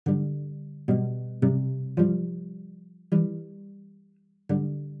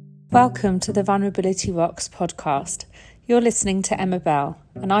Welcome to the Vulnerability Rocks podcast. You're listening to Emma Bell,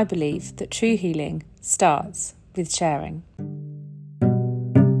 and I believe that true healing starts with sharing.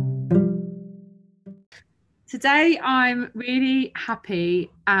 Today, I'm really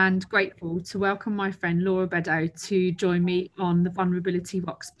happy and grateful to welcome my friend Laura Beddoe to join me on the Vulnerability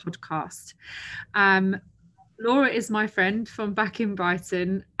Rocks podcast. Laura is my friend from back in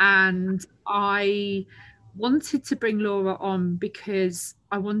Brighton, and I wanted to bring Laura on because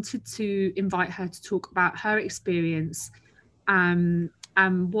I wanted to invite her to talk about her experience and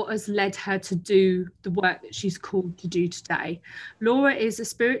what has led her to do the work that she's called to do today. Laura is a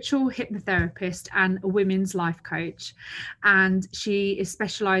spiritual hypnotherapist and a women's life coach, and she is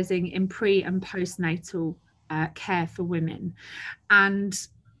specialising in pre and postnatal care for women. And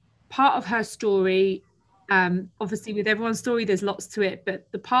part of her story, obviously with everyone's story there's lots to it, but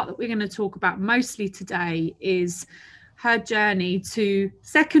the part that we're going to talk about mostly today is her journey to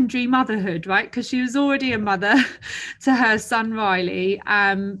secondary motherhood, right? Because she was already a mother to her son Riley,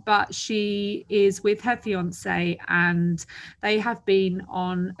 but she is with her fiance and they have been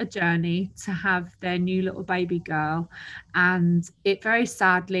on a journey to have their new little baby girl, and it very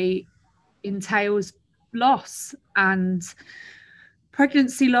sadly entails loss and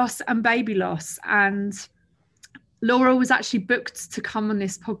pregnancy loss and baby loss. And Laura was actually booked to come on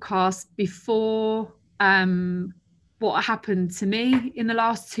this podcast before what happened to me in the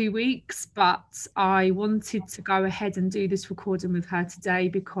last 2 weeks, but I wanted to go ahead and do this recording with her today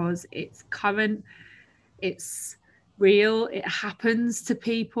because it's current, it's real, it happens to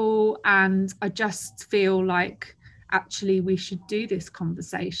people, and I just feel like actually we should do this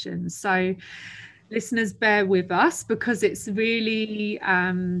conversation. So listeners, bear with us because it's really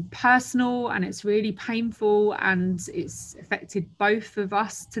personal and it's really painful and it's affected both of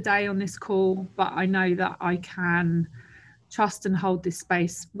us today on this call, but I know that I can trust and hold this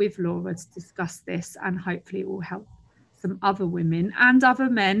space with Laura to discuss this, and hopefully it will help some other women and other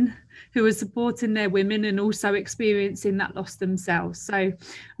men who are supporting their women and also experiencing that loss themselves. So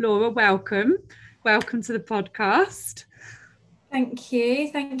Laura, welcome to the podcast. Thank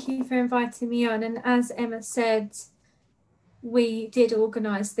you for inviting me on. And as Emma said, we did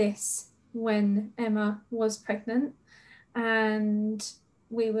organise this when Emma was pregnant, and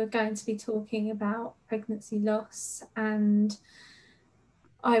we were going to be talking about pregnancy loss, and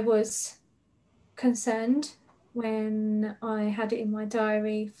I was concerned when I had it in my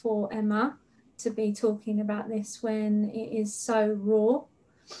diary for Emma to be talking about this when it is so raw.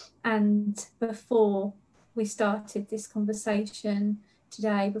 And before we started this conversation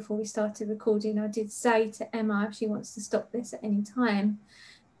today, before we started recording, I did say to Emma, if she wants to stop this at any time,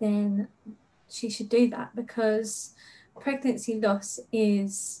 then she should do that, because pregnancy loss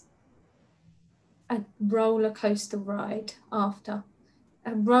is a roller coaster ride, after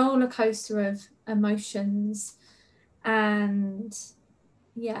a roller coaster of emotions. And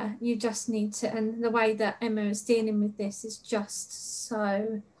yeah, you just need to, and the way that Emma is dealing with this is just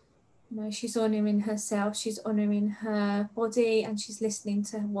so, she's honouring herself, she's honouring her body, and she's listening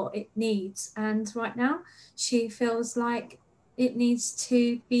to what it needs. And right now she feels like it needs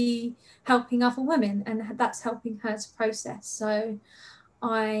to be helping other women, and that's helping her to process. So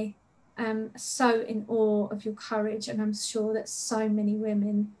I am so in awe of your courage, and I'm sure that so many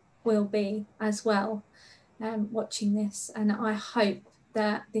women will be as well, watching this. And I hope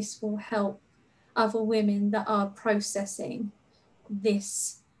that this will help other women that are processing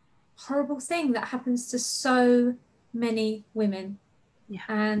this horrible thing that happens to so many women. Yeah.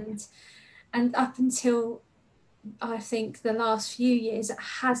 And up until I think the last few years, it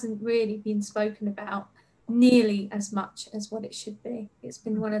hasn't really been spoken about nearly as much as what it should be. It's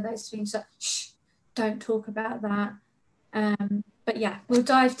been one of those things that don't talk about that. But yeah, we'll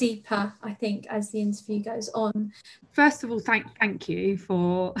dive deeper, I think, as the interview goes on. First of all, thank you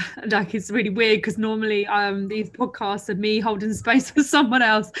for, like, it's really weird because normally these podcasts are me holding space for someone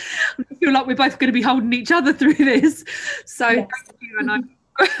else. I feel like we're both going to be holding each other through this. So yes. Thank you, and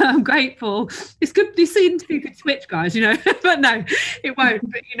I'm grateful. It's good. This interview could switch, guys, but no, it won't.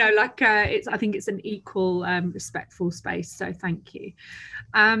 But I think it's an equal, respectful space. So thank you.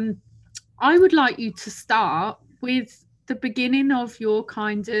 I would like you to start with the beginning of your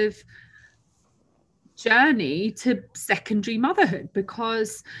kind of journey to secondary motherhood,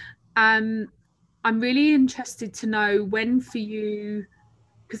 because I'm really interested to know when for you,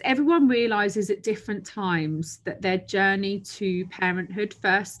 because everyone realizes at different times that their journey to parenthood,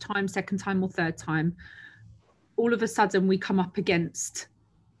 first time, second time, or third time, all of a sudden we come up against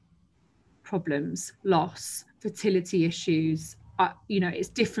problems, loss, fertility issues. It's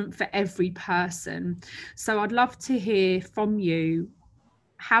different for every person. So I'd love to hear from you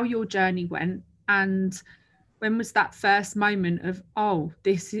how your journey went, and when was that first moment of, oh,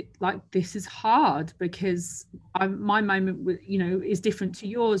 this is hard, because my moment is different to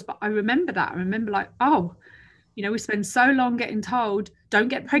yours. But I remember that. I remember like, oh, we spend so long getting told, don't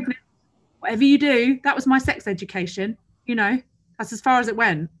get pregnant, whatever you do. That was my sex education, that's as far as it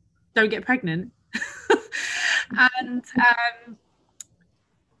went. Don't get pregnant. And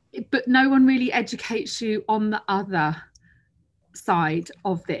but no one really educates you on the other side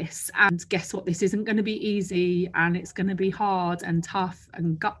of this. And guess what? This isn't going to be easy, and it's going to be hard and tough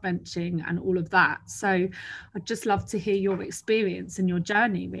and gut wrenching and all of that. So I'd just love to hear your experience and your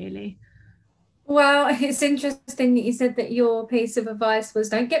journey, really. Well, it's interesting that you said that your piece of advice was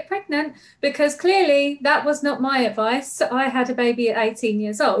don't get pregnant, because clearly that was not my advice. I had a baby at 18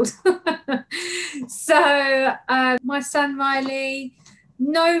 years old. So my son Riley,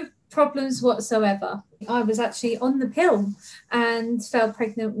 no problems whatsoever. I was actually on the pill and fell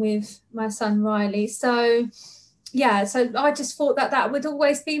pregnant with my son Riley. So yeah, so I just thought that that would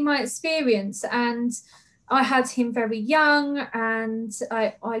always be my experience. And I had him very young, and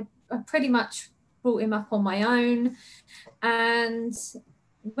I pretty much brought him up on my own and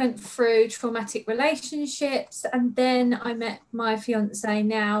went through traumatic relationships. And then I met my fiance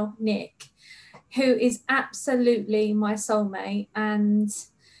now, Nick, who is absolutely my soulmate. And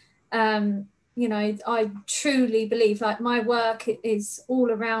I truly believe, like, my work is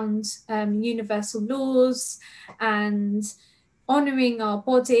all around universal laws and honouring our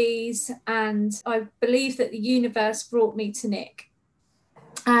bodies. And I believe that the universe brought me to Nick.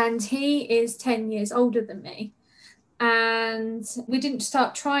 And he is 10 years older than me. And we didn't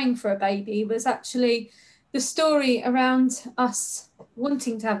start trying for a baby. It was actually the story around us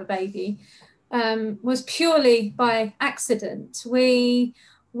wanting to have a baby was purely by accident. We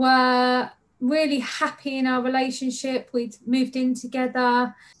were really happy in our relationship. We'd moved in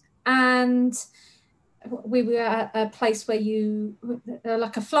together, and we were at a place where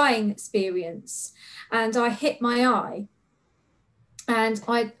like a flying experience, and I hit my eye. And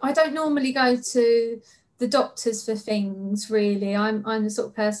I don't normally go to the doctors for things, really. I'm the sort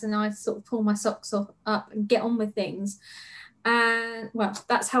of person, I sort of pull my socks up and get on with things. And well,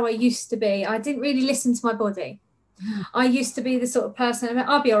 that's how I used to be. I didn't really listen to my body. I used to be the sort of person,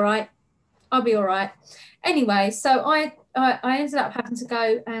 I'll be all right. I'll be all right. Anyway, so I ended up having to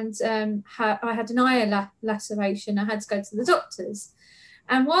go, and I had an eye laceration. I had to go to the doctors.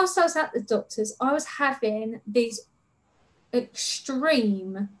 And whilst I was at the doctors, I was having these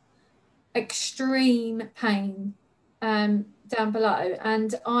extreme pain down below.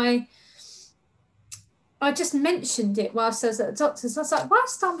 And I just mentioned it whilst I was at the doctor's. I was like,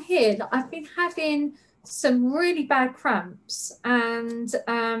 whilst I'm here, I've been having some really bad cramps, and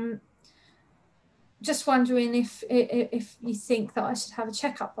just wondering if you think that I should have a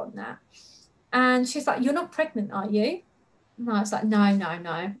checkup on that. And she's like, you're not pregnant, are you? And I was like, no, I'm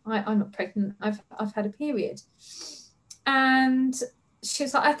not pregnant. I've had a period. And she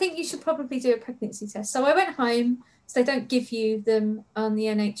was like, I think you should probably do a pregnancy test. So I went home. So they don't give you them on the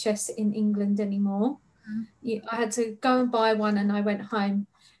NHS in England anymore. I had to go and buy one, and I went home.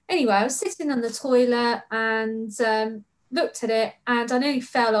 Anyway, I was sitting on the toilet and looked at it, and I nearly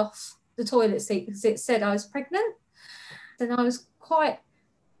fell off the toilet seat because it said I was pregnant. And I was quite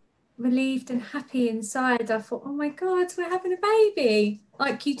relieved and happy inside. I thought, oh my God, we're having a baby.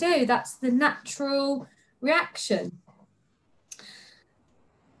 Like you do. That's the natural reaction.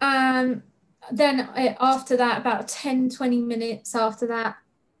 Then after that, about 10-20 minutes after that,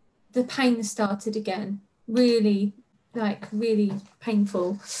 the pain started again, really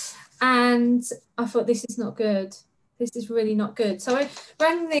painful. And I thought, this is not good. This is really not good. So I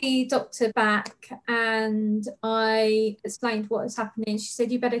rang the doctor back, and I explained what was happening. She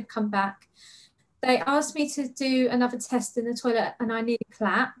said, you better come back. They asked me to do another test in the toilet, and I nearly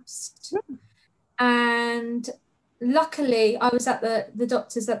collapsed. And luckily, I was at the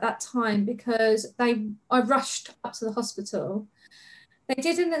doctor's at that time, because I rushed up to the hospital. They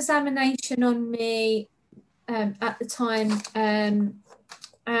did an examination on me at the time, and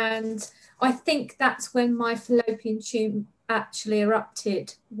I think that's when my fallopian tube actually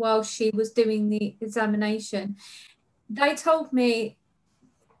erupted while she was doing the examination. They told me,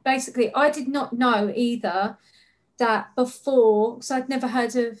 basically, I did not know either that before, so I'd never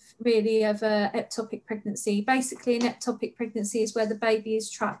heard of a ectopic pregnancy. Basically, an ectopic pregnancy is where the baby is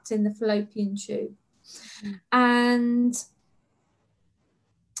trapped in the fallopian tube. And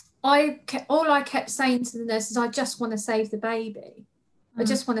all I kept saying to the nurses, I just want to save the baby. I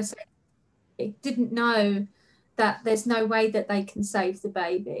just want to save the baby. Didn't know that there's no way that they can save the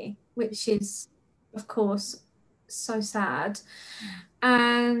baby, which is, of course, so sad.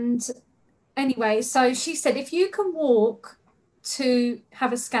 And anyway, so she said, if you can walk to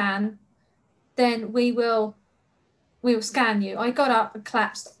have a scan, then we'll scan you. I got up and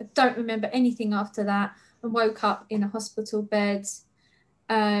collapsed. I don't remember anything after that, and woke up in a hospital bed,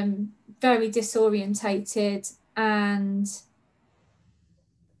 very disorientated. And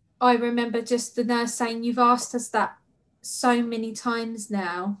I remember just the nurse saying, you've asked us that so many times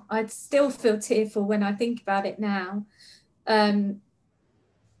now. I still feel tearful when I think about it now.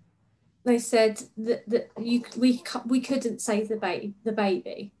 They said that we couldn't save the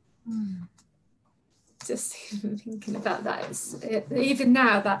baby. Just even thinking about that, even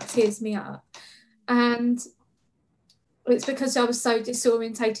now that tears me up. And it's because I was so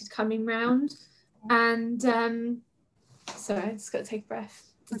disorientated coming round. And sorry, I just got to take a breath.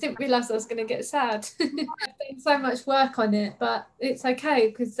 I didn't realise I was going to get sad. I've done so much work on it, but it's okay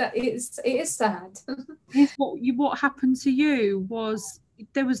because it is sad. What happened to you was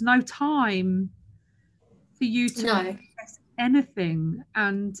there was no time for you to process anything,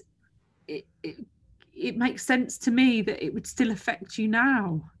 and it makes sense to me that it would still affect you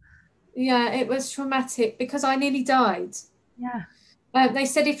now. Yeah, it was traumatic because I nearly died. Yeah. They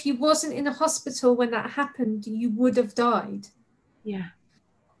said if you wasn't in the hospital when that happened, you would have died. Yeah.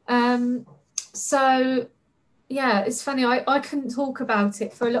 So yeah, it's funny. I couldn't talk about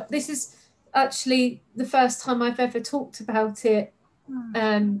it for a lot. This is actually the first time I've ever talked about it.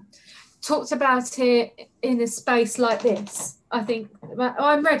 Talked about it in a space like this. I think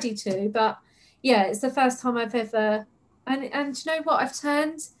I'm ready to, but yeah, it's the first time I've ever. And you know what? I've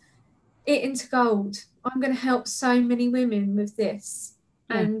turned it into gold. I'm going to help so many women with this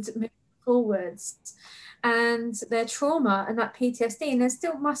and move forwards, and their trauma and that PTSD. And there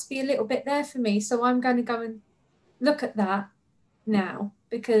still must be a little bit there for me. So I'm going to go and look at that now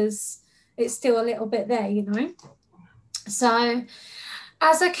because it's still a little bit there, you know. So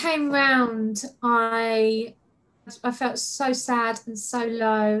as I came round, I felt so sad and so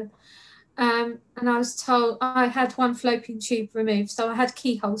low. And I was told I had one fallopian tube removed. So I had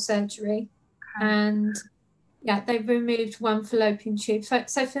keyhole surgery. And yeah, they removed one fallopian tube.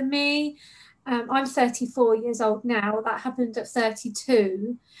 So for me, I'm 34 years old now. That happened at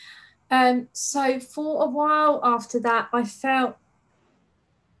 32. So for a while after that, I felt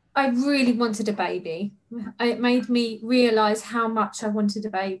I really wanted a baby. It made me realise how much I wanted a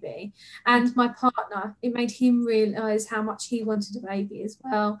baby. And my partner, it made him realise how much he wanted a baby as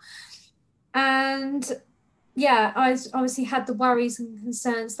well. And yeah, I obviously had the worries and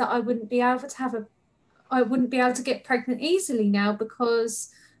concerns that I wouldn't be able to get pregnant easily now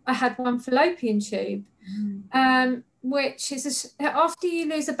because I had one fallopian tube. Which is after you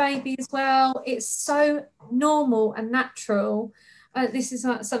lose a baby as well, it's so normal and natural. This is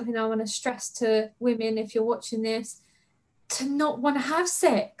something I want to stress to women if you're watching this, to not want to have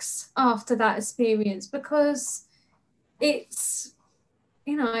sex after that experience, because it's,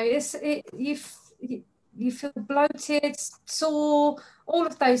 you know, you feel bloated, sore, all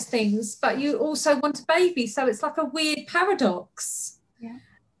of those things, but you also want a baby. So it's like a weird paradox. Yeah.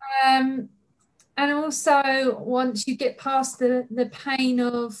 And also, once you get past the pain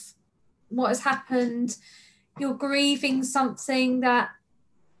of what has happened, you're grieving something that,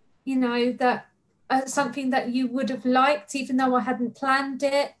 you know, that something that you would have liked, even though I hadn't planned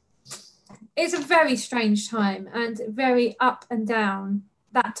it. It's a very strange time and very up and down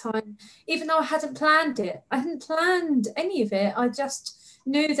that time, even though I hadn't planned it. I hadn't planned any of it. I just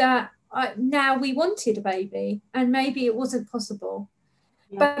knew that now we wanted a baby, and maybe it wasn't possible.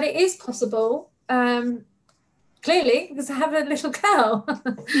 Yeah. But it is possible. Clearly, because I have a little girl.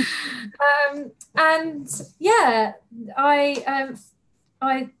 And yeah, I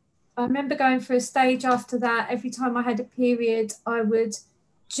remember going through a stage after that. Every time I had a period, I would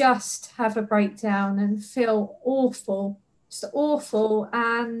just have a breakdown and feel awful, just awful.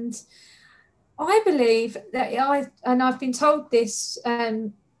 And I believe that I've been told this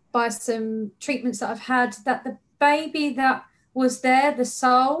by some treatments that I've had, that the baby that was there, the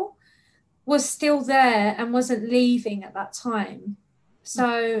soul, was still there and wasn't leaving at that time.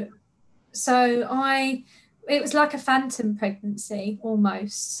 So it was like a phantom pregnancy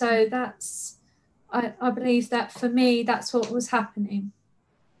almost. So I believe that for me, that's what was happening.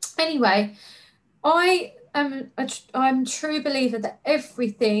 Anyway, I'm a true believer that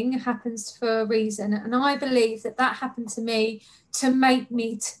everything happens for a reason. And I believe that happened to me to make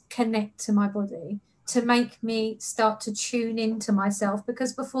me connect to my body, to make me start to tune into myself.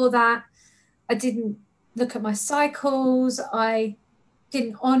 Because before that, I didn't look at my cycles. I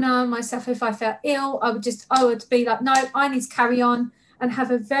didn't honour myself. If I felt ill, I would be like, no, I need to carry on. and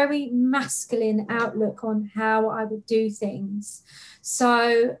have a very masculine outlook on how I would do things.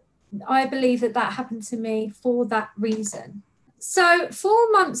 So I believe that that happened to me for that reason. So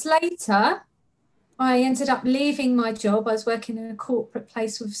 4 months later, I ended up leaving my job. I was working in a corporate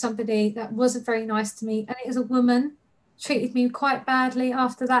place with somebody that wasn't very nice to me, and it was a woman, treated me quite badly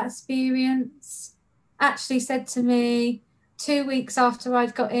after that experience. Actually said to me 2 weeks after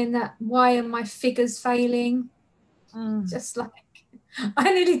I'd got in that, why are my figures failing? Just like,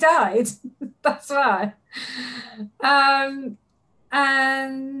 I nearly died. That's why. And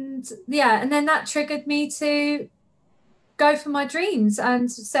then that triggered me to go for my dreams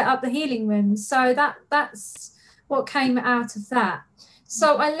and set up the healing rooms. So that's what came out of that.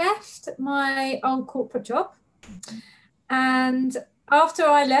 So I left my old corporate job, and after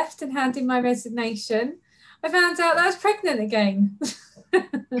I left and handed my resignation, I found out that I was pregnant again.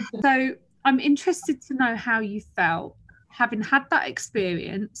 So I'm interested to know how you felt having had that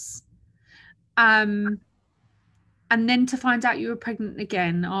experience, and then to find out you were pregnant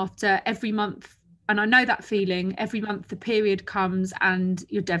again after every month. And I know that feeling. Every month the period comes and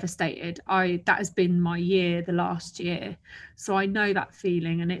you're devastated. That has been my year, the last year. So I know that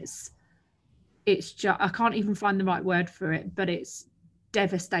feeling, and it's just, I can't even find the right word for it, but it's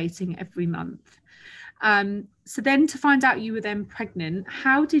devastating every month. So then to find out you were then pregnant,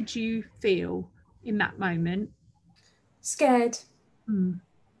 how did you feel in that moment? Scared.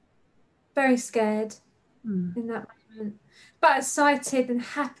 Very scared in that moment, but excited and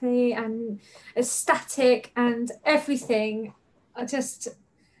happy and ecstatic and everything.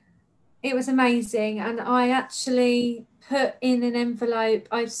 It was amazing. And I actually put in an envelope.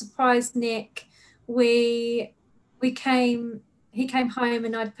 I surprised Nick. He came home,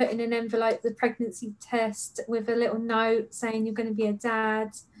 and I'd put in an envelope the pregnancy test with a little note saying you're going to be a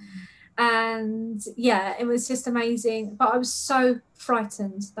dad. And yeah, it was just amazing. But I was so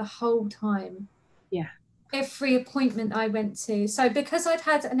frightened the whole time. Yeah. Every appointment I went to. So because I'd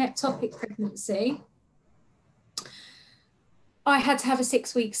had an ectopic pregnancy, I had to have a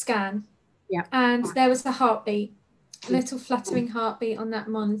 6-week scan. Yeah. And there was a heartbeat, a little fluttering heartbeat on that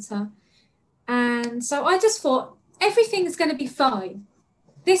monitor. And so I just thought, everything's going to be fine.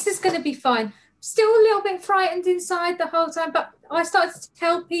 This is going to be fine. Still a little bit frightened inside the whole time, but I started to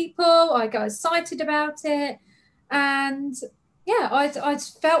tell people, I got excited about it. And yeah, I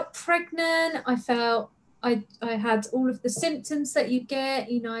felt pregnant. I felt I had all of the symptoms that you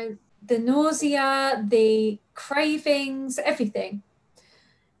get, you know, the nausea, the cravings, everything.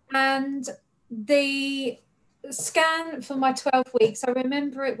 And the scan for my 12 weeks, I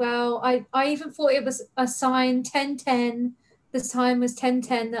remember it well. I even thought it was a sign 10:10. The time was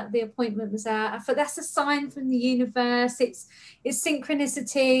 10:10 that the appointment was at. I thought that's a sign from the universe. It's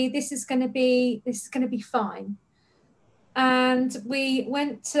synchronicity. This is going to be fine. And we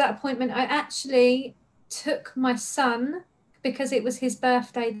went to that appointment. I actually took my son because it was his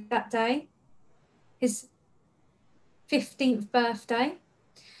birthday that day, his 15th birthday.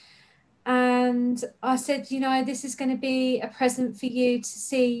 And I said, you know, this is going to be a present for you to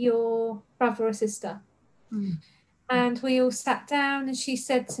see your brother or sister. And we all sat down, and she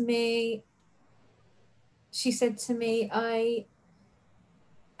said to me,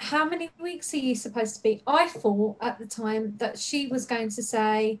 how many weeks are you supposed to be? I thought at the time that she was going to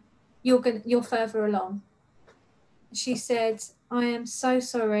say, you're further along. She said, I am so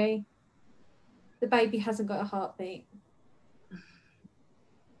sorry. The baby hasn't got a heartbeat.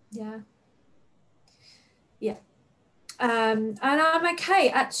 Yeah. And I'm okay,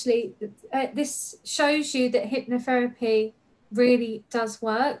 actually. This shows you that hypnotherapy really does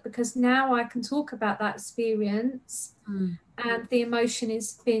work, because now I can talk about that experience and the emotion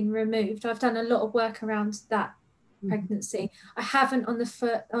is being removed. I've done a lot of work around that pregnancy. I haven't on the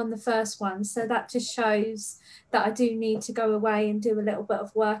first one, so that just shows that I do need to go away and do a little bit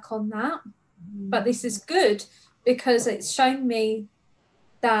of work on that. But this is good because it's shown me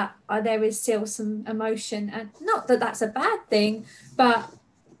that there is still some emotion, and not that that's a bad thing, but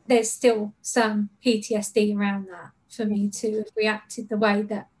there's still some PTSD around that for me to have reacted the way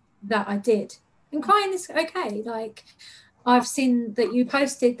that I did. And crying is okay. Like, I've seen that you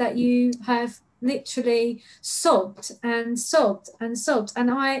posted that you have literally sobbed and sobbed and sobbed,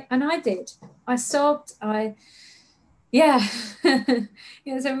 and I did. I sobbed. It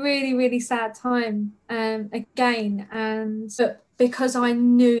was a really, really sad time again. But because I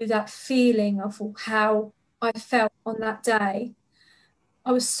knew that feeling of how I felt on that day,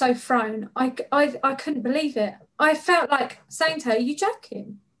 I was so thrown. I couldn't believe it. I felt like saying to her, "Are you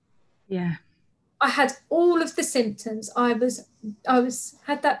joking?" Yeah. I had all of the symptoms. I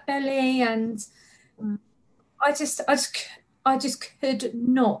had that belly, and I just I just could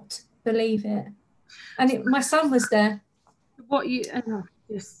not believe it. And my son was there. What you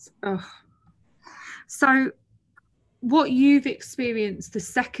just so what you've experienced the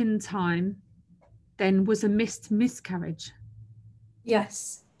second time then was a miscarriage.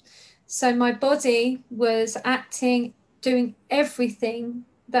 Yes. So my body was acting, doing everything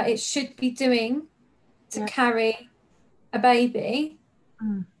that it should be doing to carry a baby.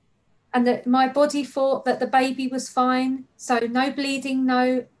 And that my body thought that the baby was fine. So no bleeding,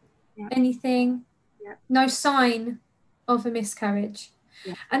 no anything, no sign of a miscarriage.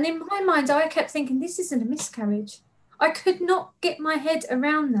 And in my mind, I kept thinking, this isn't a miscarriage. I could not get my head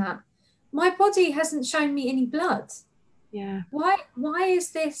around that. My body hasn't shown me any blood. Why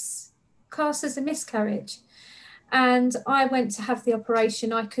is this classed as a miscarriage? And I went to have the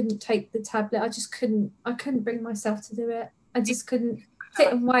operation. I couldn't take the tablet. I couldn't bring myself to do it. I just couldn't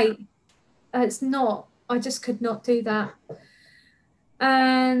sit and wait. I just could not do that.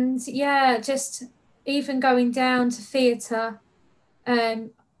 And yeah, just even going down to theatre,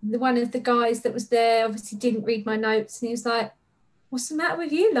 one of the guys that was there obviously didn't read my notes, and he was like, "What's the matter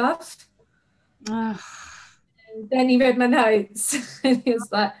with you, love?" And then he read my notes and he was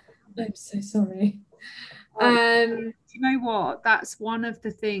like, "I'm so sorry." You know what? That's one of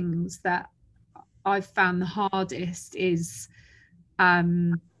the things that I've found the hardest is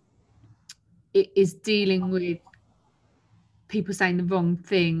dealing with people saying the wrong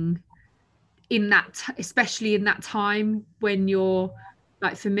thing in that, especially in that time when you're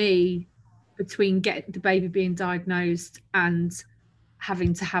like, for me, between getting the baby being diagnosed and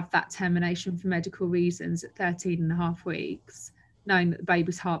having to have that termination for medical reasons at 13 and a half weeks, knowing that the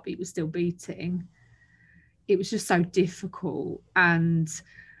baby's heartbeat was still beating, it was just so difficult. And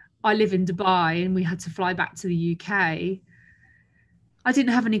I live in Dubai and we had to fly back to the UK. I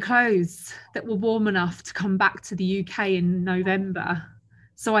didn't have any clothes that were warm enough to come back to the UK in November.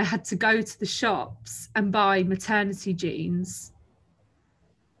 So I had to go to the shops and buy maternity jeans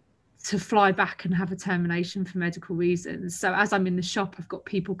to fly back and have a termination for medical reasons. So as I'm in the shop, I've got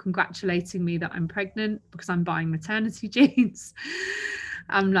people congratulating me that I'm pregnant because I'm buying maternity jeans.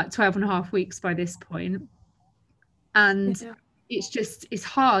 I'm like 12 and a half weeks by this point. And it's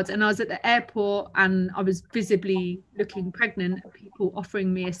hard. And I was at the airport and I was visibly looking pregnant, people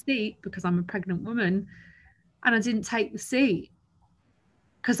offering me a seat because I'm a pregnant woman. And I didn't take the seat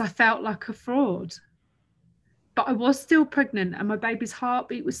because I felt like a fraud. But I was still pregnant and my baby's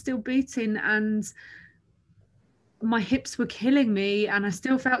heartbeat was still beating and my hips were killing me and I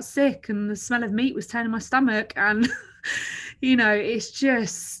still felt sick and the smell of meat was turning my stomach. And, you know, it's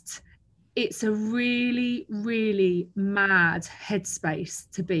a really, really mad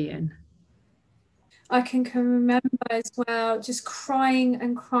headspace to be in. I can remember as well just crying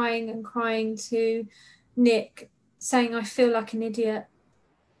and crying and crying to Nick, saying, "I feel like an idiot.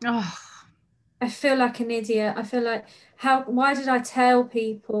 I feel like an idiot. I feel like, why did I tell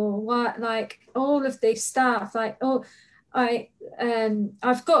people what, like all of this stuff, like,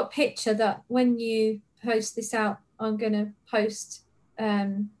 I've got a picture that when you post this out, I'm going to post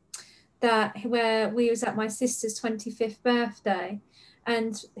that where we was at my sister's 25th birthday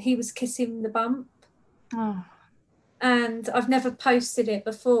and he was kissing the bump. And I've never posted it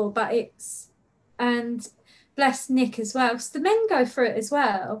before, but and bless Nick as well, because the men go through it as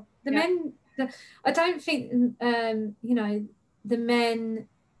well. I don't think you know, the men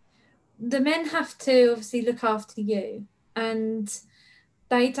have to obviously look after you, and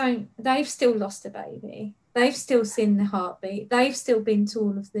they've still lost a baby, they've still seen the heartbeat, they've still been to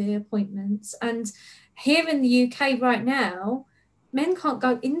all of the appointments. And here in the UK right now, men can't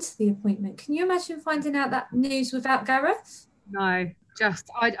go into the appointment. Can you imagine finding out that news without Gareth? No, just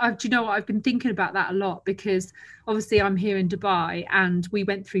do you know what, I've been thinking about that a lot, because obviously I'm here in Dubai and we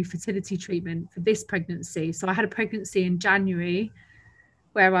went through fertility treatment for this pregnancy. So I had a pregnancy in January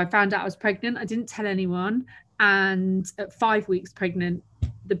where I found out I was pregnant. I didn't tell anyone, and at 5 weeks pregnant,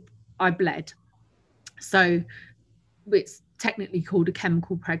 I bled. So it's technically called a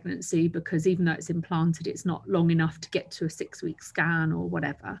chemical pregnancy because even though it's implanted, it's not long enough to get to a 6-week scan or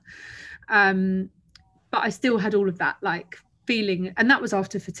whatever. But I still had all of that like feeling, and that was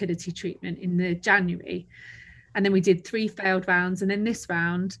after fertility treatment in the January. And then we did 3 failed rounds and then this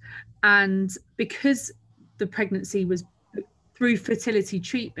round. And because the pregnancy was through fertility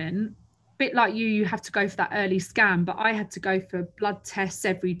treatment, a bit like you have to go for that early scan, but I had to go for blood tests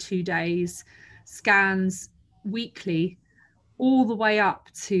every 2 days, scans weekly, all the way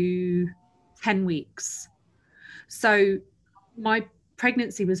up to 10 weeks. So my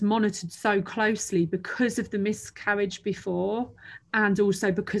pregnancy was monitored so closely because of the miscarriage before, and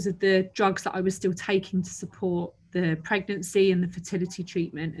also because of the drugs that I was still taking to support the pregnancy and the fertility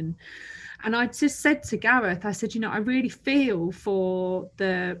treatment. And I just said to Gareth, I said, you know, I really feel for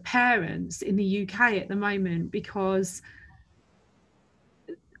the parents in the UK at the moment, because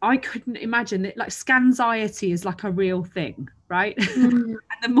I couldn't imagine that, like, scanxiety is like a real thing, right? And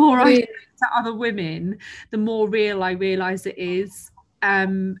the more I speak to other women, the more real I realise it is.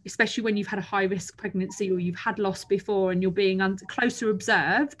 Especially when you've had a high risk pregnancy or you've had loss before and you're being closer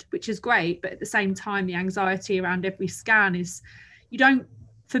observed, which is great, but at the same time the anxiety around every scan is, you don't,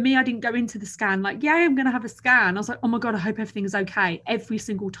 for me, I didn't go into the scan like, yeah, I'm going to have a scan. I was like, oh my God, I hope everything is okay every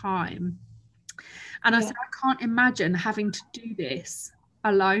single time. And I said, I can't imagine having to do this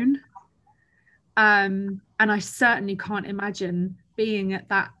alone. And I certainly can't imagine being at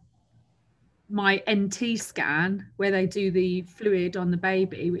that, my NT scan where they do the fluid on the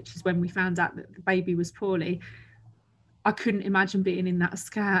baby, which is when we found out that the baby was poorly. I couldn't imagine being in that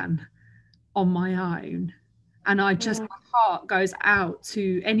scan on my own. And I just, my heart goes out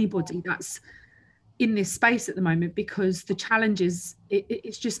to anybody that's in this space at the moment, because the challenges,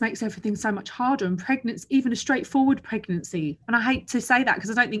 it just makes everything so much harder. And pregnancy, even a straightforward pregnancy, and I hate to say that because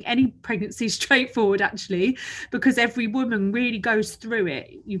I don't think any pregnancy is straightforward actually, because every woman really goes through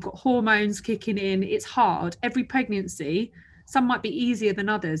it. You've got hormones kicking in, it's hard. Every pregnancy, some might be easier than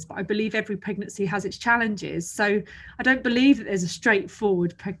others, but I believe every pregnancy has its challenges. So I don't believe that there's a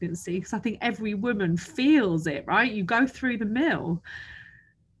straightforward pregnancy, because I think every woman feels it, right? You go through the mill.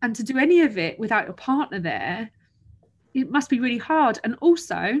 And to do any of it without your partner there, it must be really hard. And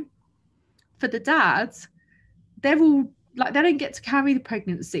also for the dads, they're all like, they don't get to carry the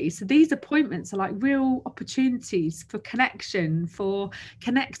pregnancy. So these appointments are like real opportunities for connection, for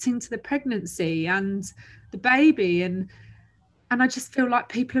connecting to the pregnancy and the baby. And I just feel like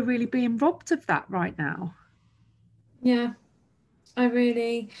people are really being robbed of that right now. Yeah, I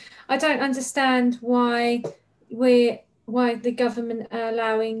don't understand why the government are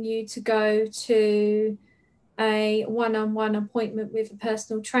allowing you to go to a one-on-one appointment with a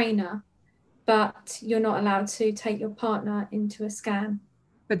personal trainer, but you're not allowed to take your partner into a scan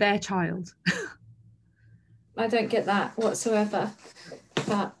for their child. I don't get that whatsoever.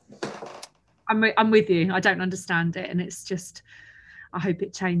 But I'm with you. I don't understand it, and it's just, I hope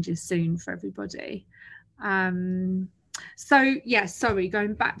it changes soon for everybody. So yeah, sorry,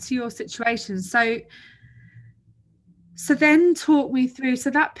 going back to your situation. So then talk me through, so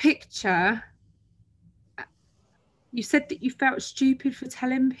that picture, you said that you felt stupid for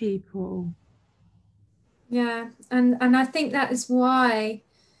telling people. Yeah, and I think that is why,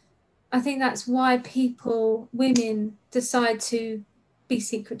 women decide to be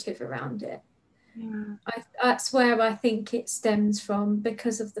secretive around it. Yeah. That's where I think it stems from,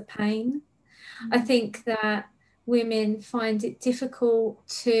 because of the pain. I think that women find it difficult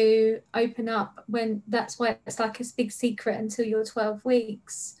to open up when, that's why it's like a big secret until you're 12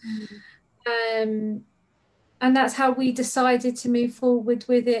 weeks. And that's how we decided to move forward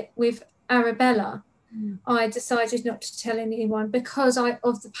with it with Arabella. I decided not to tell anyone because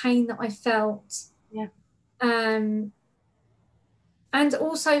of the pain that I felt. Yeah. And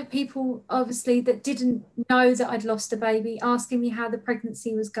also people, obviously, that didn't know that I'd lost a baby, asking me how the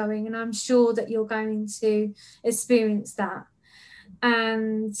pregnancy was going. And I'm sure that you're going to experience that.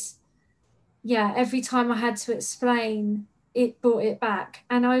 And yeah, every time I had to explain, it brought it back.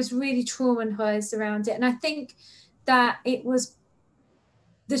 And I was really traumatized around it. And I think that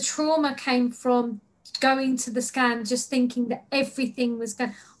the trauma came from going to the scan, just thinking that everything was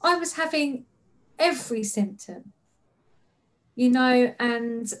going. I was having every symptom. You know,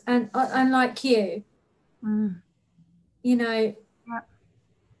 and like you, you know,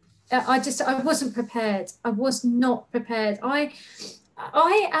 I wasn't prepared. I was not prepared. I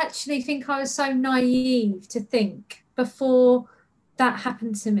actually think I was so naive to think, before that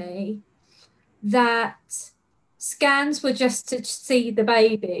happened to me, that scans were just to see the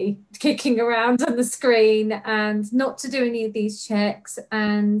baby kicking around on the screen and not to do any of these checks.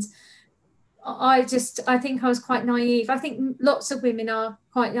 And I think I was quite naive. I think lots of women are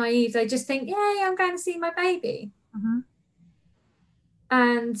quite naive. They just think, yay, I'm going to see my baby.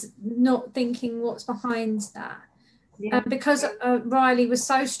 And not thinking what's behind that. Yeah. And because Riley was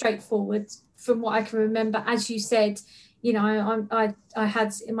so straightforward, from what I can remember, as you said, you know, I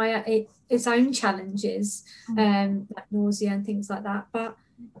had its own challenges, like nausea and things like that, but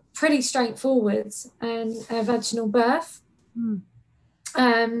pretty straightforward, and a vaginal birth.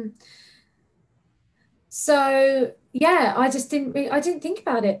 So yeah, I didn't think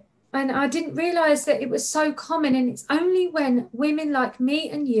about it, and I didn't realize that it was so common. And it's only when women like me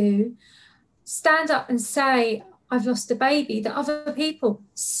and you stand up and say, I've lost a baby, that other people,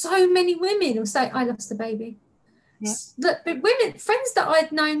 so many women will say, I lost a baby. Look, women, friends that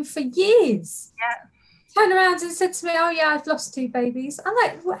I'd known for years, turned around and said to me, "Oh yeah, I've lost 2 babies." I'm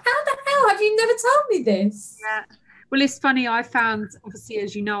like, well, how the hell have you never told me this? Yeah. Well, it's funny. I found, obviously,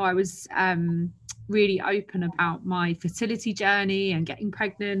 as you know, I was really open about my fertility journey and getting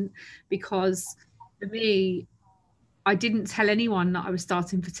pregnant, because for me, I didn't tell anyone that I was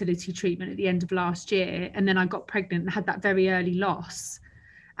starting fertility treatment at the end of last year. And then I got pregnant and had that very early loss.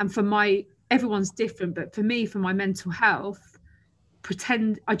 And everyone's different, but for me, for my mental health,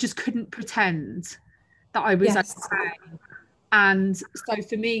 I just couldn't pretend that I was okay. And so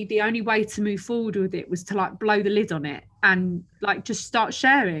for me, the only way to move forward with it was to like blow the lid on it and like just start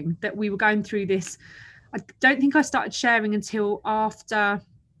sharing that we were going through this. I don't think I started sharing until after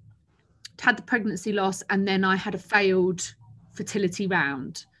I'd had the pregnancy loss, and then I had a failed fertility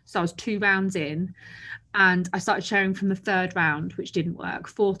round. So I was 2 rounds in, and I started sharing from the 3rd round, which didn't work.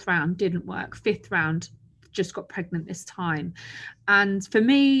 4th round didn't work. 5th round, just got pregnant this time. And for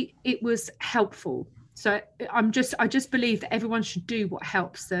me, it was helpful. So I just believe that everyone should do what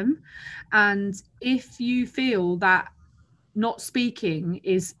helps them. And if you feel that not speaking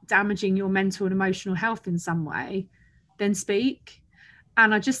is damaging your mental and emotional health in some way, then speak.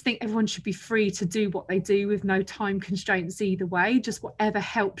 And I just think everyone should be free to do what they do with no time constraints either way. Just whatever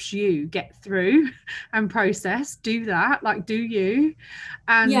helps you get through and process, do that, like do you.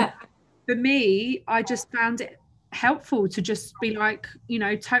 And for me, I just found it helpful to just be like, you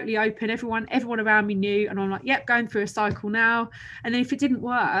know, totally open. Everyone around me knew, and I'm like, yep, going through a cycle now. And then if it didn't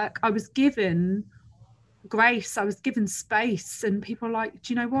work, I was given grace, I was given space, and people are like,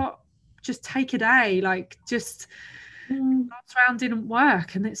 do you know what, just take a day, like just last round didn't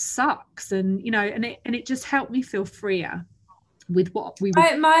work and it sucks, and you know, and it just helped me feel freer with what we were.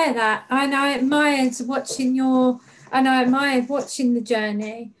 I admire that, and I admired watching the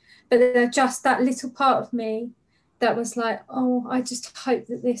journey, but just that little part of me that was like, oh, I just hope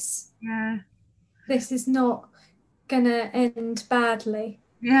that this is not gonna end badly.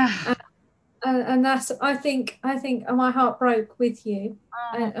 And that's, I think my heart broke with you.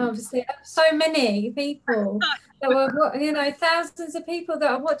 And obviously so many people that were, you know, thousands of people that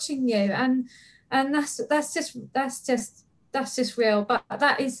are watching you, and that's just real. But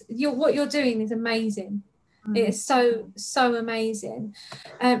that is what you're doing is amazing. It is so amazing.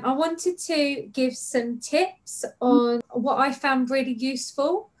 I wanted to give some tips on what I found really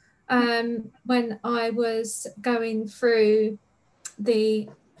useful when I was going through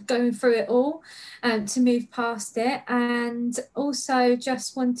it all, to move past it. And also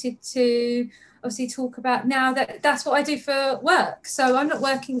just wanted to obviously talk about, now that that's what I do for work. So I'm not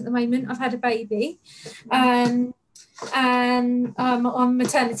working at the moment. I've had a baby, and I'm on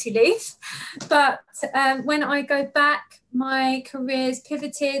maternity leave. But when I go back, my career's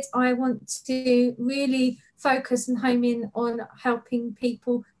pivoted. I want to really focus and home in on helping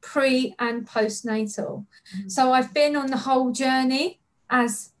people pre and postnatal. So I've been on the whole journey,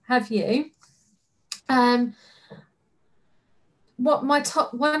 as have you. One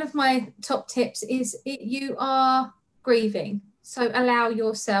of my top tips is you are grieving, so allow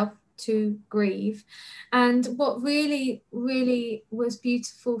yourself to grieve. And what really, really was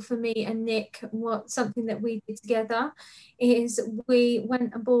beautiful for me and Nick, something that we did together, is we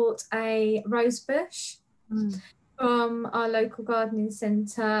went and bought a rose bush from our local gardening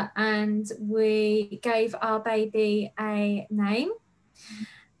centre, and we gave our baby a name,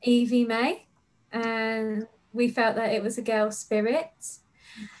 Evie May, and we felt that it was a girl spirit,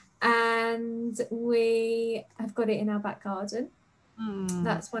 and we have got it in our back garden.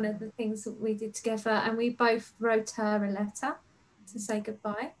 That's one of the things that we did together, and we both wrote her a letter to say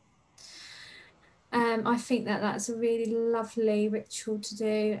goodbye. I think that that's a really lovely ritual to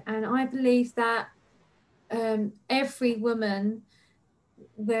do, and I believe that every woman,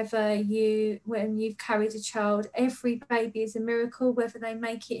 when you've carried a child, every baby is a miracle, whether they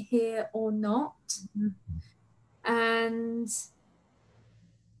make it here or not. And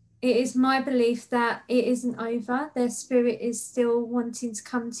it is my belief that it isn't over. Their spirit is still wanting to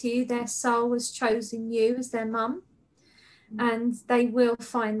come to you. Their soul has chosen you as their mum, and they will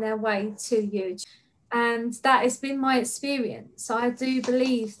find their way to you. And that has been my experience. I do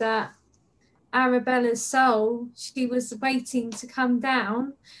believe that Arabella's soul, she was waiting to come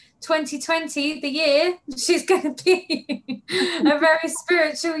down. 2020, the year, she's going to be a very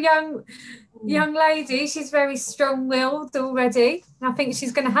spiritual young lady. She's very strong-willed already. I think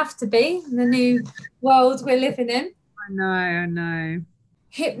she's going to have to be in the new world we're living in. I know.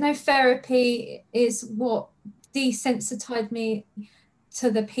 Hypnotherapy is what desensitized me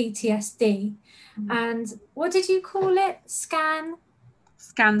to the PTSD. And what did you call it?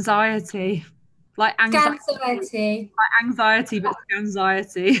 Scanxiety. like Scanxiety. anxiety, but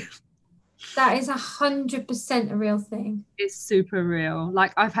anxiety. That is 100% a real thing. It's super real.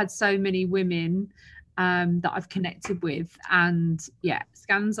 Like I've had so many women that I've connected with, and yeah,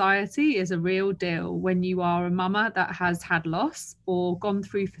 scanxiety is a real deal when you are a mama that has had loss or gone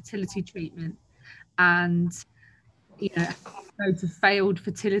through fertility treatment, and loads of failed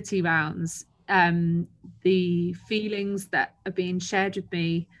fertility rounds. The feelings that are being shared with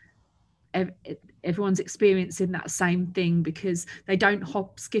me, everyone's experiencing that same thing, because they don't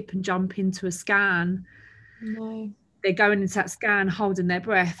hop, skip and jump into a scan. No. They're going into that scan holding their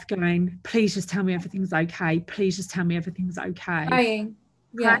breath, going, please just tell me everything's okay, please just tell me everything's okay. Praying.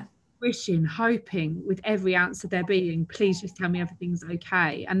 Yeah. Wishing, hoping with every ounce of their being, please just tell me everything's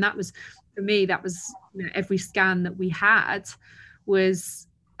okay. And that was, for me, that was, every scan that we had was,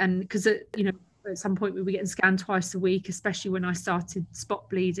 and because at some point we were getting scanned twice a week, especially when I started spot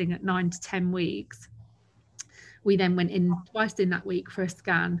bleeding at 9 to 10 weeks. We then went in twice in that week for a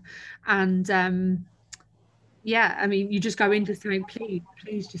scan, and yeah, I mean, you just go into saying,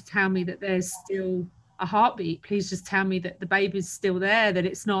 please just tell me that there's still a heartbeat. Please just tell me that the baby's still there, that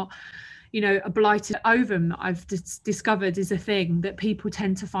it's not, a blighted ovum that I've discovered is a thing that people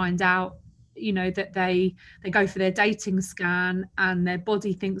tend to find out, that they go for their dating scan and their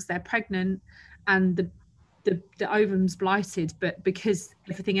body thinks they're pregnant and the ovum's blighted, but because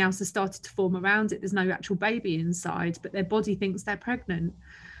everything else has started to form around it, there's no actual baby inside, but their body thinks they're pregnant.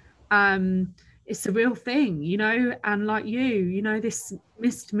 It's a real thing, and like this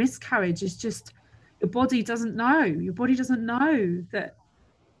miscarriage is just, your body doesn't know that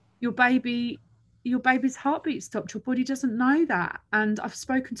your baby's heartbeat stopped. Your body doesn't know that. And I've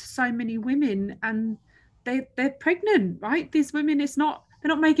spoken to so many women and they're pregnant, right? These women, they're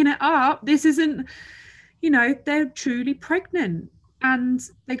not making it up. This isn't, they're truly pregnant, and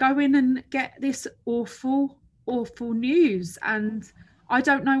they go in and get this awful news. And I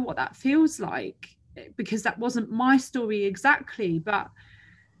don't know what that feels like, because that wasn't my story exactly, but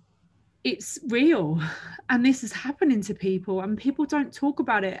it's real, and this is happening to people, and people don't talk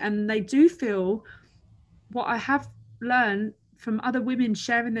about it. And they do feel, what I have learned from other women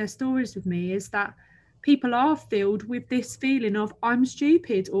sharing their stories with me, is that people are filled with this feeling of, I'm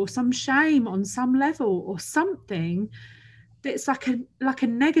stupid, or some shame on some level, or something that's like a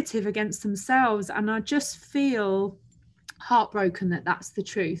negative against themselves. And I just feel heartbroken that that's the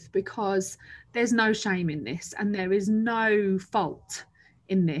truth, because there's no shame in this, and there is no fault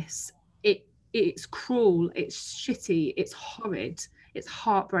in this. It's cruel, it's shitty, it's horrid, it's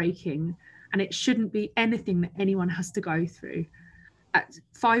heartbreaking, and it shouldn't be anything that anyone has to go through at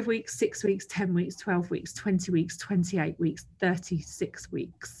 5 weeks, 6 weeks, 10 weeks, 12 weeks, 20 weeks, 28 weeks, 36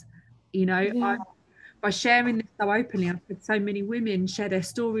 weeks. Yeah. By sharing this so openly, I've had so many women share their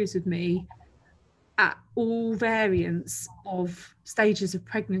stories with me at all variants of stages of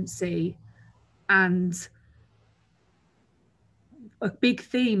pregnancy. And a big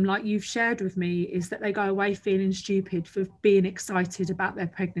theme, like you've shared with me, is that they go away feeling stupid for being excited about their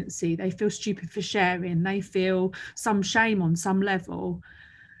pregnancy. They feel stupid for sharing. They feel some shame on some level.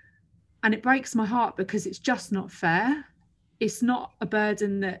 And it breaks my heart, because it's just not fair. It's not a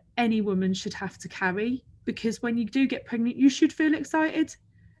burden that any woman should have to carry, because when you do get pregnant, you should feel excited.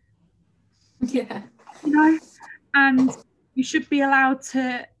 Yeah. And you should be allowed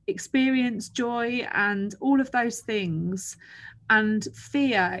to experience joy and all of those things. And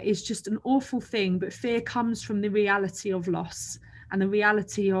fear is just an awful thing, but fear comes from the reality of loss and the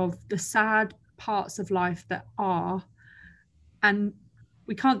reality of the sad parts of life that are, and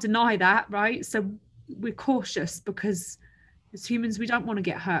we can't deny that, right? So we're cautious, because as humans, we don't want to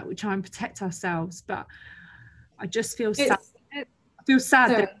get hurt. We try and protect ourselves. But I just feel sad. I feel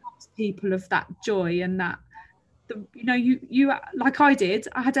sad that it robs people of that joy, and that you like I did.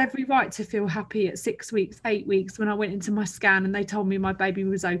 I had every right to feel happy at 6 weeks, 8 weeks, when I went into my scan and they told me my baby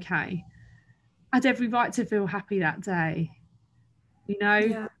was okay. I had every right to feel happy that day,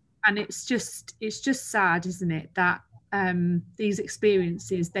 Yeah. And it's just sad, isn't it, that these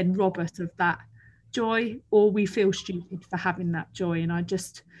experiences then rob us of that joy, or we feel stupid for having that joy. And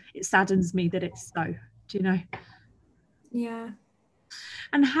it saddens me that it's so, Yeah.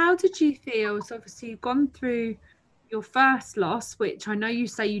 And how did you feel? So obviously you've gone through your first loss, which I know you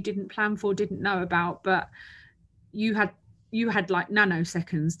say you didn't plan for, didn't know about, but you had like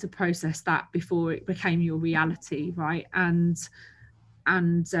nanoseconds to process that before it became your reality, right? And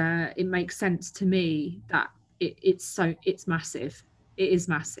it makes sense to me that it's massive. It is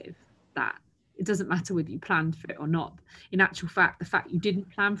massive, that it doesn't matter whether you planned for it or not. In actual fact, the fact you didn't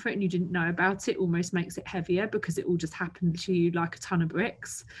plan for it and you didn't know about it almost makes it heavier, because it all just happened to you like a ton of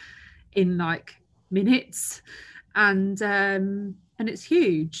bricks in like minutes, and it's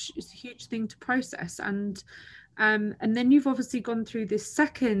huge. It's a huge thing to process. And then you've obviously gone through this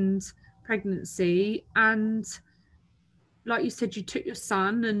second pregnancy, and like you said, you took your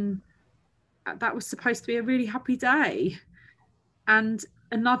son, and that was supposed to be a really happy day. And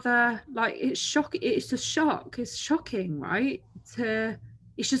another, like, it's a shock. It's shocking, right?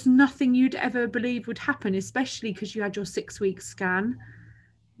 It's just nothing you'd ever believe would happen, especially because you had your 6-week scan.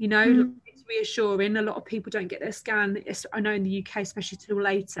 You know, it's reassuring. A lot of people don't get their scan, I know, in the UK, especially till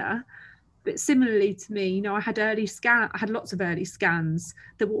later. But similarly to me, you know, I had lots of early scans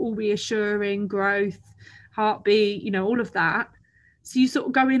that were all reassuring, growth, heartbeat, you know, all of that. So you sort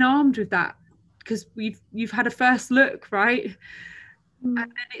of go in armed with that because you've had a first look, right? And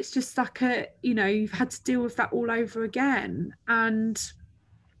then it's just like you've had to deal with that all over again. And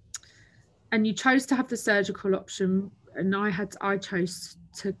you chose to have the surgical option, and I chose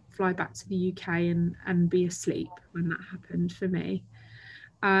to fly back to the UK and be asleep when that happened for me.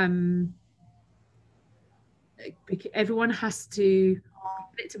 Everyone has to be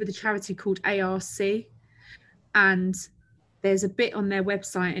connected with a charity called ARC, and there's a bit on their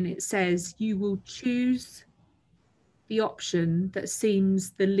website, and it says you will choose the option that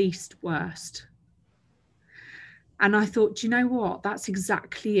seems the least worst. And I thought, do you know what? That's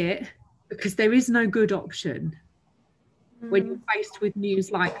exactly it, because there is no good option when you're faced with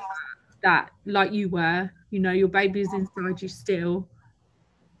news like that, like you were. You know, your baby is inside you still,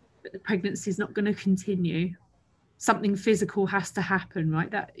 but the pregnancy is not going to continue. Something physical has to happen,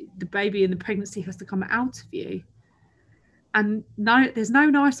 right? That the baby and the pregnancy has to come out of you. And no, there's no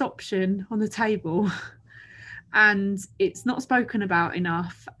nice option on the table. And it's not spoken about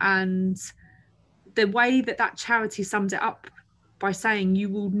enough. And the way that charity summed it up by saying you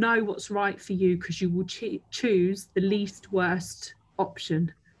will know what's right for you because you will choose the least worst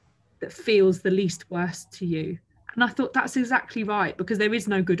option that feels the least worst to you. And I thought that's exactly right, because there is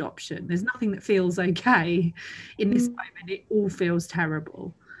no good option. There's nothing that feels okay in this moment. It all feels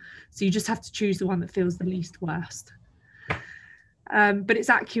terrible. So you just have to choose the one that feels the least worst. But it's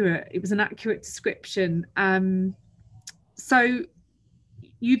accurate. It was an accurate description. So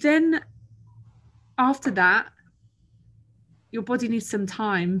you then, after that, your body needs some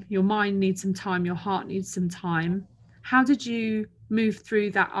time, your mind needs some time, your heart needs some time. How did you move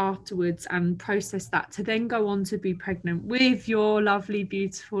through that afterwards and process that to then go on to be pregnant with your lovely,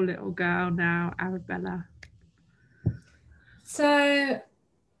 beautiful little girl now, Arabella? So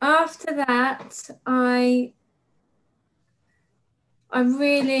after that, I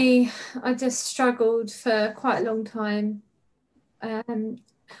just struggled for quite a long time, on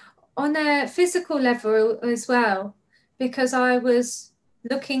a physical level as well, because I was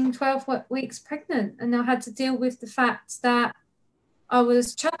looking 12 weeks pregnant, and I had to deal with the fact that I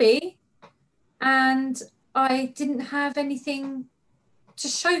was chubby and I didn't have anything to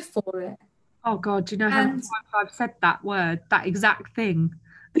show for it. Oh God, do you know how many times I've said that word, that exact thing,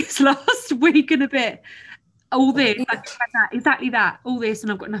 this last week and a bit? All this, exactly that, all this,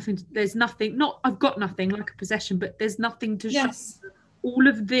 and I've got nothing. There's nothing. Not I've got nothing like a possession, but there's nothing to show. All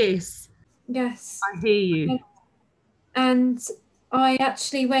of this. Yes, I hear you. And I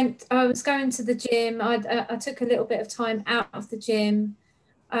actually I was going to the gym. I took a little bit of time out of the gym.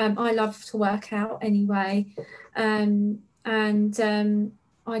 I love to work out anyway. I didn't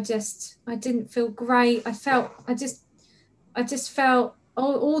feel great. I just felt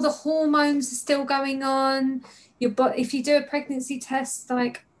all the hormones are still going on. If you do a pregnancy test,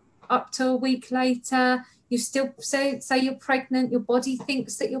 like up to a week later, you still say you're pregnant. Your body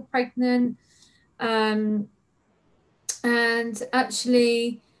thinks that you're pregnant. And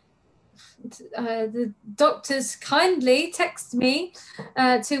actually, the doctors kindly texted me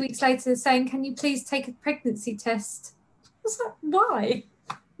 2 weeks later saying, "Can you please take a pregnancy test?" I was like, "Why?"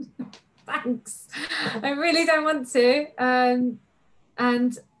 Thanks. I really don't want to. And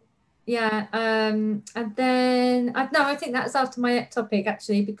then I think that was after my ectopic,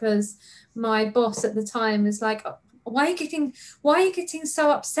 actually, because my boss at the time was like, why are you getting so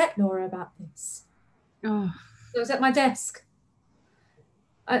upset, Laura, about this? Oh. I was at my desk.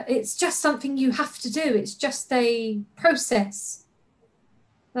 It's just something you have to do. It's just a process.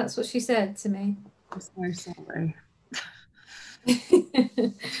 That's what she said to me. I'm so sorry.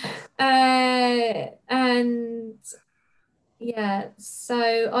 And yeah,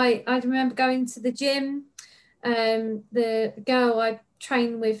 so I remember going to the gym. The girl I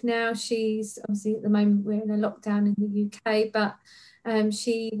train with now, she's obviously at the moment we're in a lockdown in the UK, but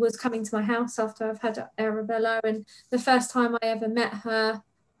she was coming to my house after I've had Arabella, and the first time I ever met her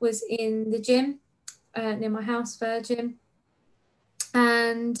was in the gym near my house, Virgin.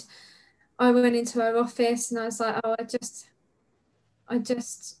 And I went into her office and I was like, oh, I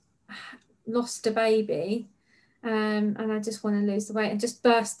just lost a baby, and I just want to lose the weight, and just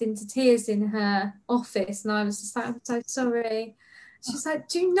burst into tears in her office. And I was just like, I'm so sorry. She's like,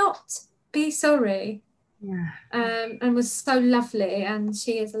 do not be sorry. Yeah. And was so lovely, and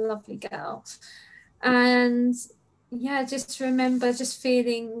she is a lovely girl. And yeah, just remember just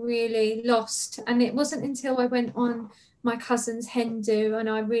feeling really lost. And it wasn't until I went on my cousin's hen do and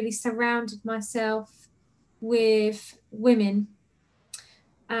I really surrounded myself with women,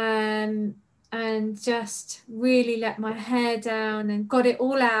 and just really let my hair down and got it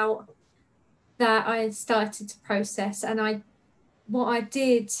all out, that I started to process. And what I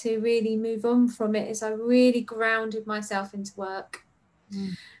did to really move on from it is I really grounded myself into work.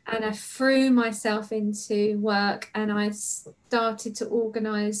 And I threw myself into work, and I started to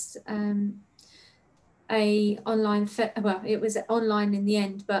organise a online, well, it was online in the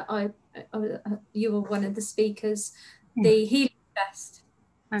end, but you were one of the speakers, the Healing Fest.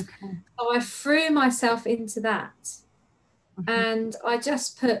 Okay. So I threw myself into that. And I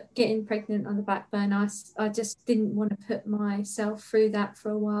just put getting pregnant on the back burner. I just didn't want to put myself through that for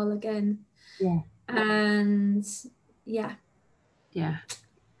a while again. Yeah. And yeah.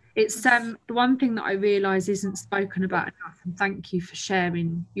 It's the one thing that I realise isn't spoken about enough, and thank you for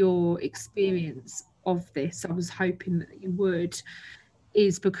sharing your experience of this. I was hoping that you would,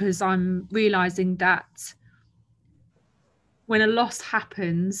 is because I'm realising that when a loss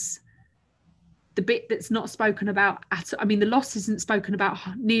happens, the bit that's not spoken about the loss isn't spoken about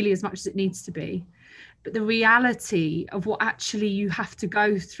nearly as much as it needs to be, but the reality of what actually you have to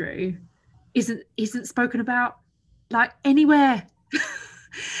go through isn't spoken about like anywhere.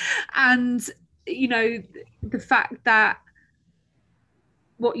 And the fact that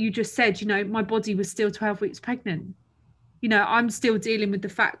what you just said, my body was still 12 weeks pregnant. I'm still dealing with the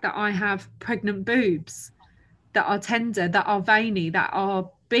fact that I have pregnant boobs that are tender, that are veiny, that are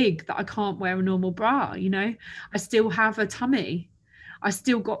big, that I can't wear a normal bra. I still have a tummy. I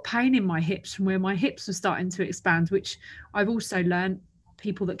still got pain in my hips from where my hips were starting to expand, which I've also learned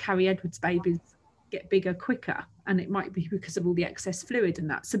people that carry Edwards babies get bigger quicker, and it might be because of all the excess fluid and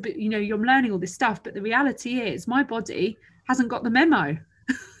that. So, but you're learning all this stuff, but the reality is my body hasn't got the memo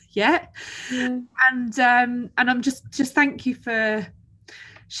yet. And I'm just thank you for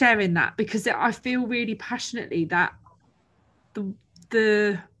sharing that, because I feel really passionately that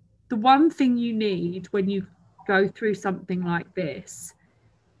the one thing you need when you go through something like this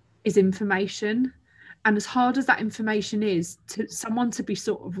is information. And as hard as that information is, to someone to be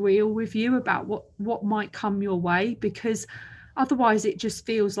sort of real with you about what might come your way, because otherwise it just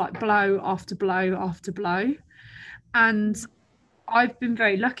feels like blow after blow after blow. And I've been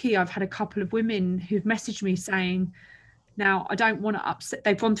very lucky. I've had a couple of women who've messaged me saying, now I don't want to upset,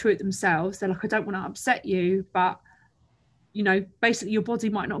 they've gone through it themselves, they're like, I don't want to upset you, but basically your body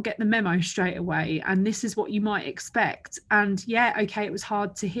might not get the memo straight away, and this is what you might expect. And yeah, okay, it was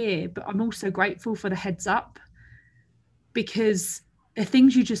hard to hear, but I'm also grateful for the heads up, because they're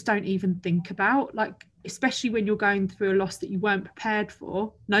things you just don't even think about, like especially when you're going through a loss that you weren't prepared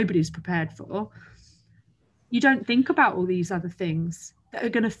for, nobody's prepared for. You don't think about all these other things that are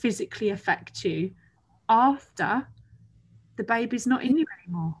going to physically affect you after the baby's not in you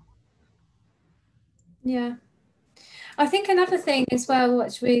anymore. Yeah. I think another thing as well,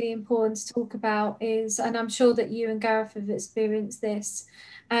 what's really important to talk about is, and I'm sure that you and Gareth have experienced this,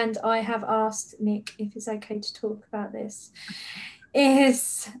 and I have asked Nick if it's okay to talk about this,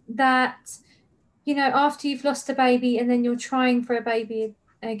 is that, after you've lost a baby and then you're trying for a baby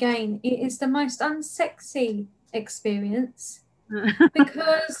again, it is the most unsexy experience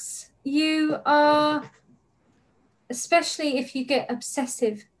because you are, especially if you get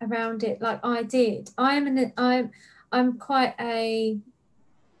obsessive around it like I did. I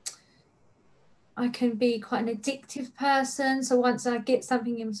can be quite an addictive person. So once I get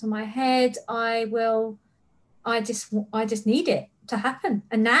something into my head, I just need it to happen.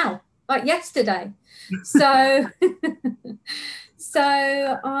 And now, like yesterday. So,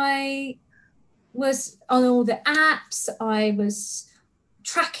 so I was on all the apps, I was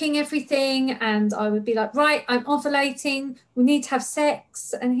tracking everything, and I would be like, right, I'm ovulating, we need to have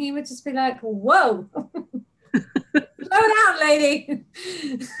sex. And he would just be like, whoa. Slow down, lady.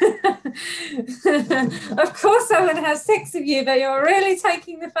 Of course I want to have sex with you, but you're really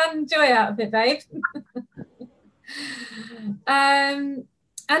taking the fun and joy out of it, babe.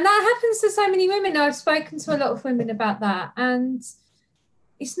 And that happens to so many women. I've spoken to a lot of women about that. And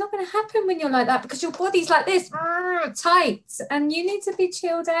it's not going to happen when you're like that, because your body's like this, tight, and you need to be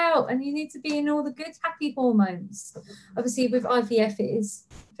chilled out, and you need to be in all the good, happy hormones. Obviously, with IVF, it is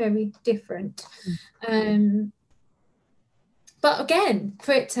very different. But again,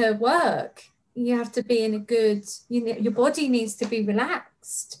 for it to work, you have to be in a good, your body needs to be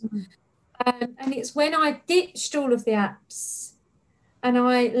relaxed. And it's when I ditched all of the apps and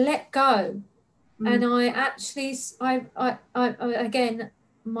I let go, and I actually, I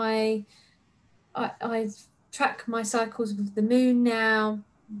track my cycles with the moon now,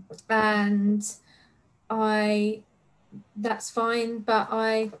 and that's fine, but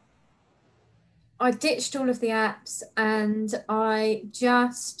I ditched all of the apps, and I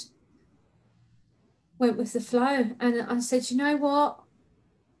just went with the flow. And I said, you know what,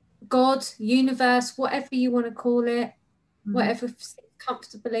 God, universe, whatever you want to call it, whatever fits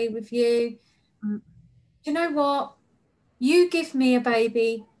comfortably with you, you know what, you give me a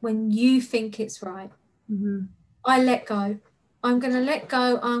baby when you think it's right. I let go. I'm going to let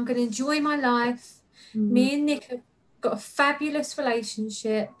go. I'm going to enjoy my life. Me and Nick have got a fabulous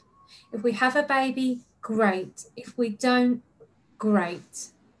relationship. If we have a baby, great. If we don't, great.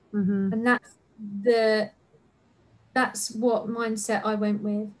 And that's what mindset I went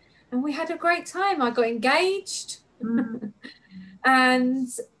with. And we had a great time. I got engaged. And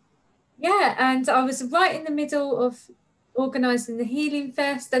yeah, and I was right in the middle of organising the Healing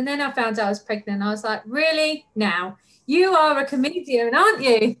Fest, and then I found out I was pregnant. I was like, really? Now? You are a comedian, aren't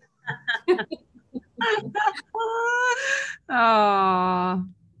you? Oh,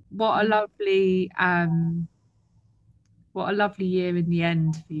 what a lovely year in the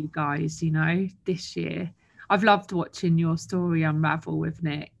end for you guys, this year. I've loved watching your story unravel with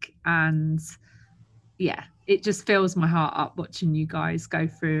Nick, and yeah, it just fills my heart up watching you guys go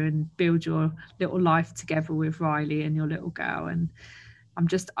through and build your little life together with Riley and your little girl. And I'm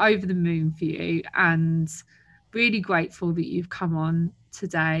just over the moon for you, and really grateful that you've come on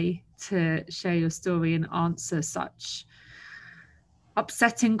today to share your story and answer such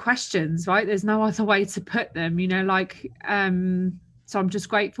upsetting questions, right? There's no other way to put them, so I'm just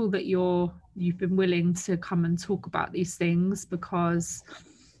grateful that you've been willing to come and talk about these things, because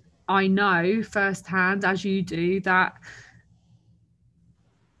I know firsthand, as you do, that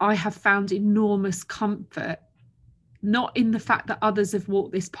I have found enormous comfort, not in the fact that others have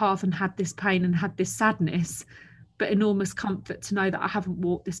walked this path and had this pain and had this sadness, but enormous comfort to know that I haven't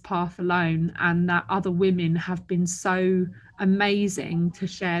walked this path alone, and that other women have been so amazing to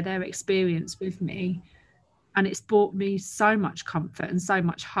share their experience with me. And it's brought me so much comfort and so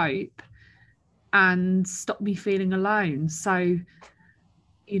much hope, and stopped me feeling alone. So,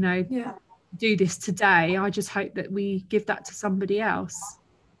 do this today. I just hope that we give that to somebody else.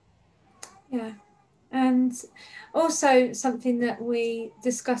 Yeah. And also something that we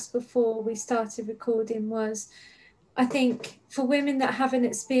discussed before we started recording was, I think for women that haven't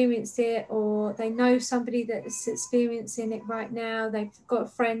experienced it, or they know somebody that's experiencing it right now, they've got a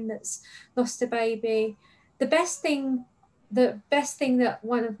friend that's lost a baby, the best thing that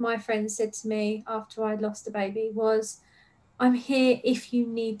one of my friends said to me after I lost a baby was, I'm here if you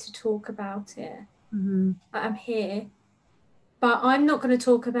need to talk about it. I'm here, but I'm not going to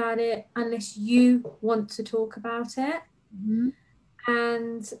talk about it unless you want to talk about it.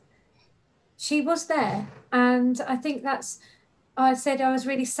 And she was there. And I think I said I was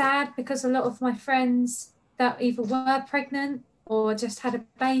really sad, because a lot of my friends that either were pregnant or just had a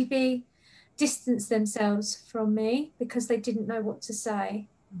baby distanced themselves from me because they didn't know what to say.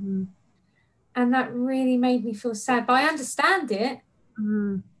 And that really made me feel sad, but I understand it.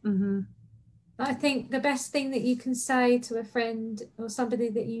 I think the best thing that you can say to a friend or somebody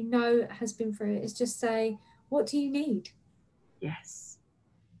that you know has been through it is just say, what do you need? Yes.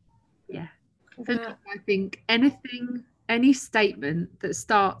 Yeah. For me, I think any statement that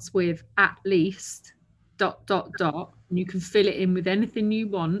starts with at least ... and you can fill it in with anything you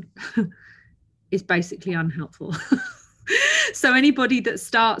want is basically unhelpful. So anybody that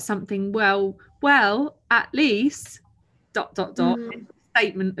starts something well at least ... is a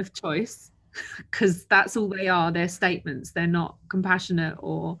statement of choice, because that's all they are. They're statements. They're not compassionate,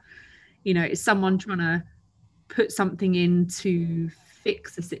 or it's someone trying to put something in to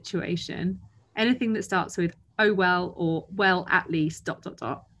fix a situation. Anything that starts with oh well, or well at least ...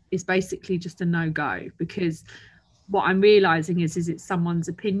 is basically just a no-go, because what I'm realizing is it's someone's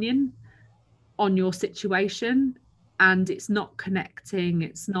opinion on your situation, and it's not connecting,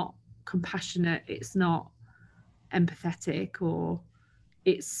 it's not compassionate, it's not empathetic, or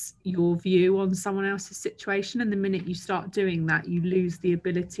it's your view on someone else's situation. And the minute you start doing that, you lose the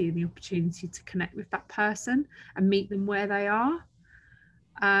ability and the opportunity to connect with that person and meet them where they are.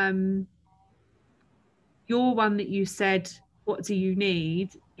 Your one that you said, what do you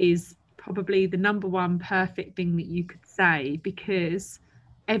need, is probably the number one perfect thing that you could say, because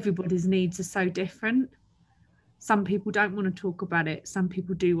everybody's needs are so different. Some people don't want to talk about it. Some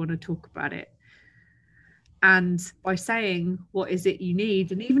people do want to talk about it. And by saying, what is it you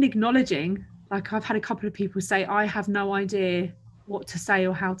need? And even acknowledging, like I've had a couple of people say, I have no idea what to say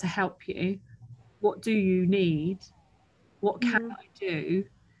or how to help you. What do you need? What can I do?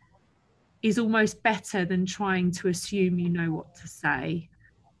 Is almost better than trying to assume you know what to say.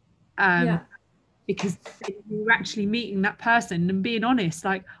 Because you're actually meeting that person and being honest,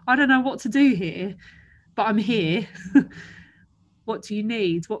 like, I don't know what to do here, but I'm here. What do you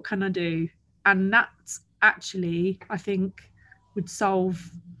need? What can I do? And that's actually, I think, would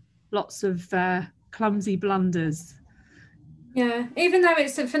solve lots of clumsy blunders. Yeah, even though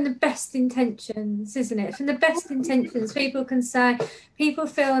it's from the best intentions, isn't it? From the best intentions, people can say, people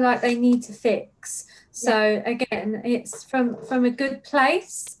feel like they need to fix. So again, it's from a good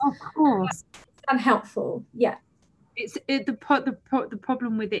place. Of course. It's unhelpful. Yeah. The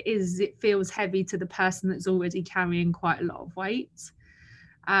problem with it is it feels heavy to the person that's already carrying quite a lot of weight.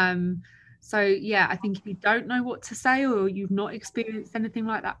 So yeah, I think if you don't know what to say, or you've not experienced anything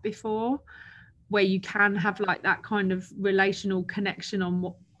like that before, where you can have like that kind of relational connection on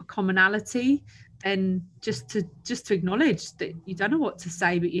what a commonality, then just to acknowledge that you don't know what to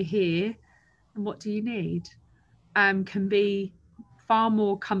say, but you're here, and what do you need, can be far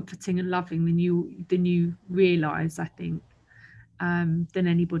more comforting and loving than you realize, I think, than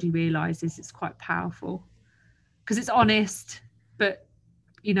anybody realizes. It's quite powerful because it's honest, but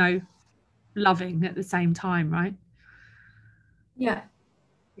loving at the same time, right? Yeah.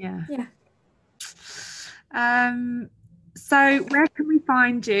 So where can we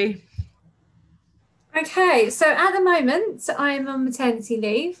find you? Okay, so at the moment I'm on maternity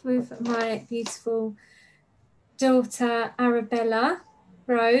leave with my beautiful daughter Arabella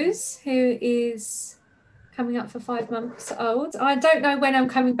Rose, who is coming up for 5 months old. I don't know when I'm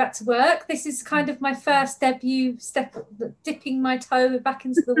coming back to work. This is kind of my first debut step, dipping my toe back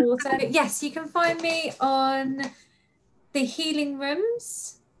into the water. Yes, you can find me on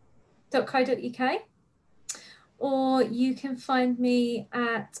thehealingrooms.co.uk, or you can find me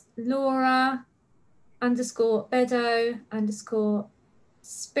at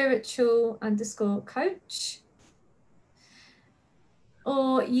Laura_Beddoe_spiritual_coach.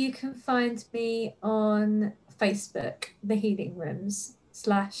 Or you can find me on Facebook, The Healing Rooms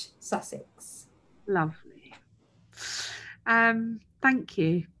 /Sussex. Lovely. Thank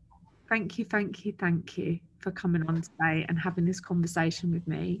you for coming on today and having this conversation with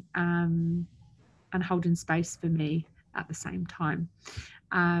me, and holding space for me at the same time.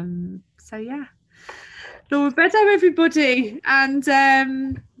 So yeah, Laura Beddoe, everybody, and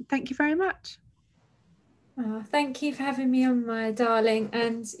thank you very much. Oh, thank you for having me on, my darling.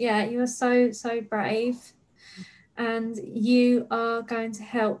 And yeah, you are so brave, and you are going to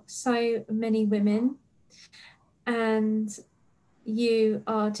help so many women, and you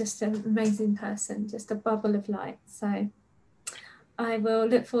are just an amazing person, just a bubble of light. So I will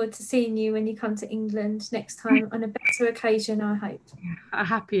look forward to seeing you when you come to England next time, on a better occasion, I hope. A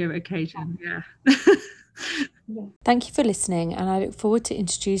happier occasion, yeah. Thank you for listening, and I look forward to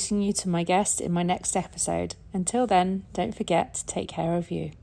introducing you to my guest in my next episode. Until then, don't forget to take care of you.